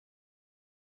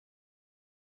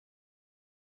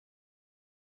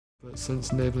But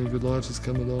since Enabling Good Lives has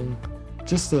come along,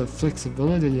 just the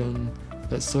flexibility and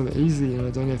it's so easy and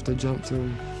I don't have to jump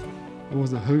through all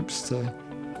the hoops to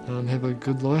have a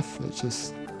good life. It's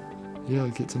just, I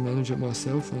get to manage it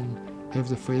myself and have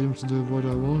the freedom to do what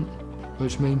I want,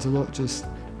 which means a lot, just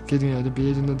getting out of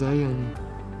bed in the day and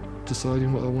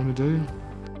deciding what I want to do.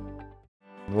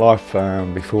 Life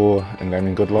before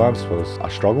Enabling Good Lives was a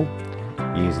struggle,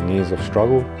 years and years of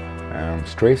struggle,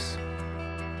 stress.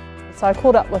 So I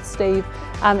caught up with Steve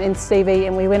and Stevie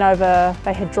and we went over,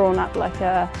 they had drawn up like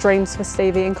dreams for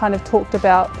Stevie and kind of talked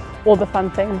about all the fun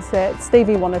things that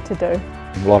Stevie wanted to do.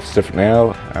 Life's different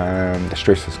now, the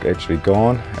stress is actually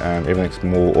gone, everything's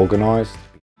more organised.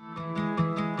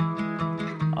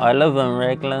 I live in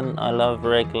Raglan, I love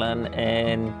Raglan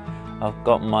and I've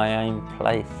got my own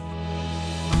place.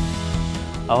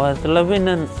 I was living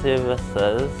in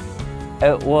services.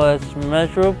 It was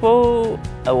miserable,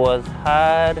 it was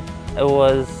hard, it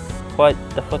was quite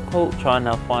difficult trying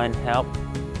to find help.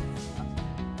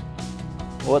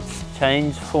 What's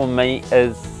changed for me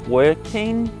is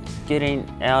working, getting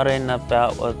out and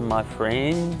about with my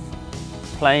friends,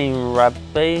 playing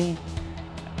rugby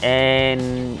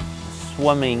and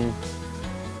swimming.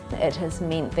 It has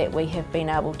meant that we have been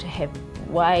able to have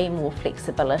way more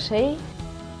flexibility.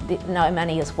 No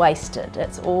money is wasted.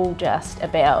 It's all just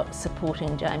about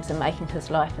supporting James and making his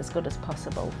life as good as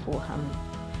possible for him.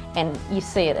 And you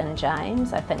see it in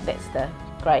James. I think that's the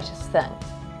greatest thing.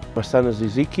 My son is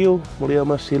Ezekiel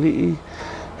Muriama Seliti.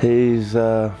 He's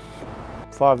a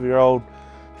 5-year-old,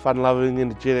 fun-loving,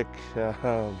 energetic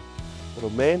little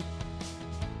man.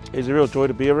 He's a real joy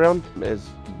to be around, as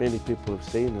many people have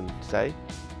seen and say.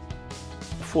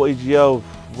 Before EGL,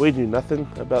 we knew nothing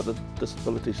about the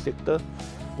disability sector.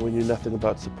 We knew nothing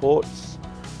about supports.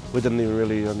 We didn't even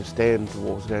really understand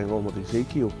what was going on with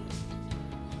Ezekiel.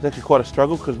 It was actually quite a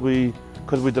struggle because we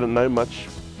didn't know much.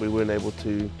 We weren't able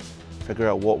to figure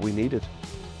out what we needed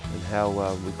and how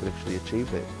we could actually achieve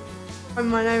that.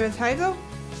 My name is Hazel.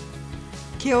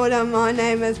 Kia ora, my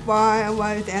name is Brian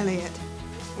Rose Elliott.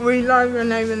 We love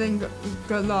Enabling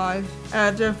Good Lives.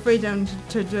 The freedom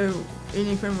to do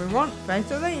anything we want,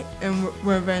 basically, and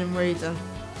within reason.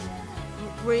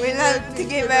 We live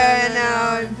together in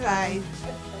our own place.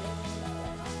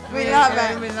 We love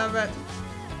it. We love it.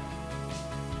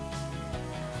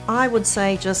 I would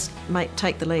say just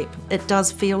take the leap. It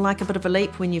does feel like a bit of a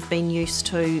leap when you've been used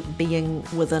to being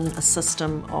within a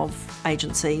system of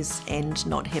agencies and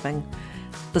not having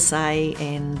the say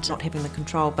and not having the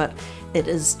control, but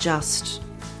it's just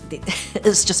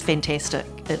fantastic.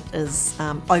 It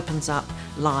opens up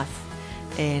life.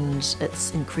 And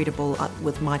it's incredible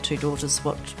with my 2 daughters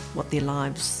what their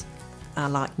lives are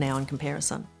like now in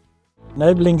comparison.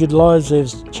 Enabling Good Lives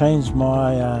has changed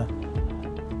my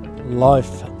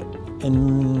life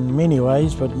in many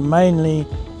ways, but mainly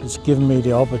it's given me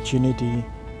the opportunity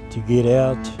to get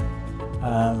out,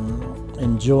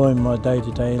 enjoy my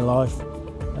day-to-day life,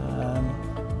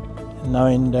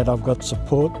 knowing that I've got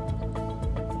support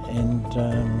and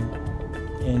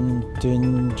to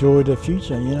enjoy the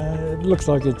future. It looks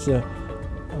like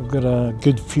I've got a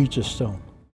good future still.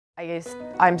 I guess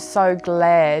I'm so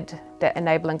glad that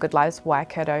Enabling Good Lives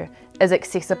Waikato is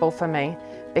accessible for me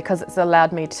because it's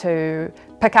allowed me to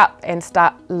pick up and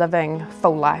start living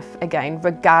full life again,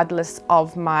 regardless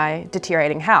of my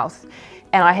deteriorating health.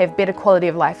 And I have better quality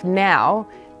of life now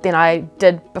than I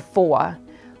did before.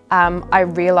 I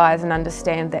realise and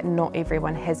understand that not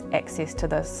everyone has access to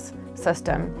this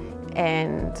system,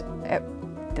 and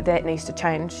that needs to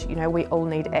change. We all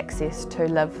need access to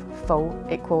live full,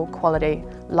 equal, quality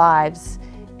lives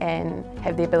and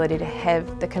have the ability to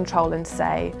have the control and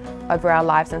say over our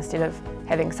lives instead of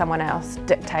having someone else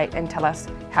dictate and tell us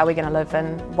how we're going to live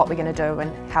and what we're going to do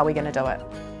and how we're going to do it.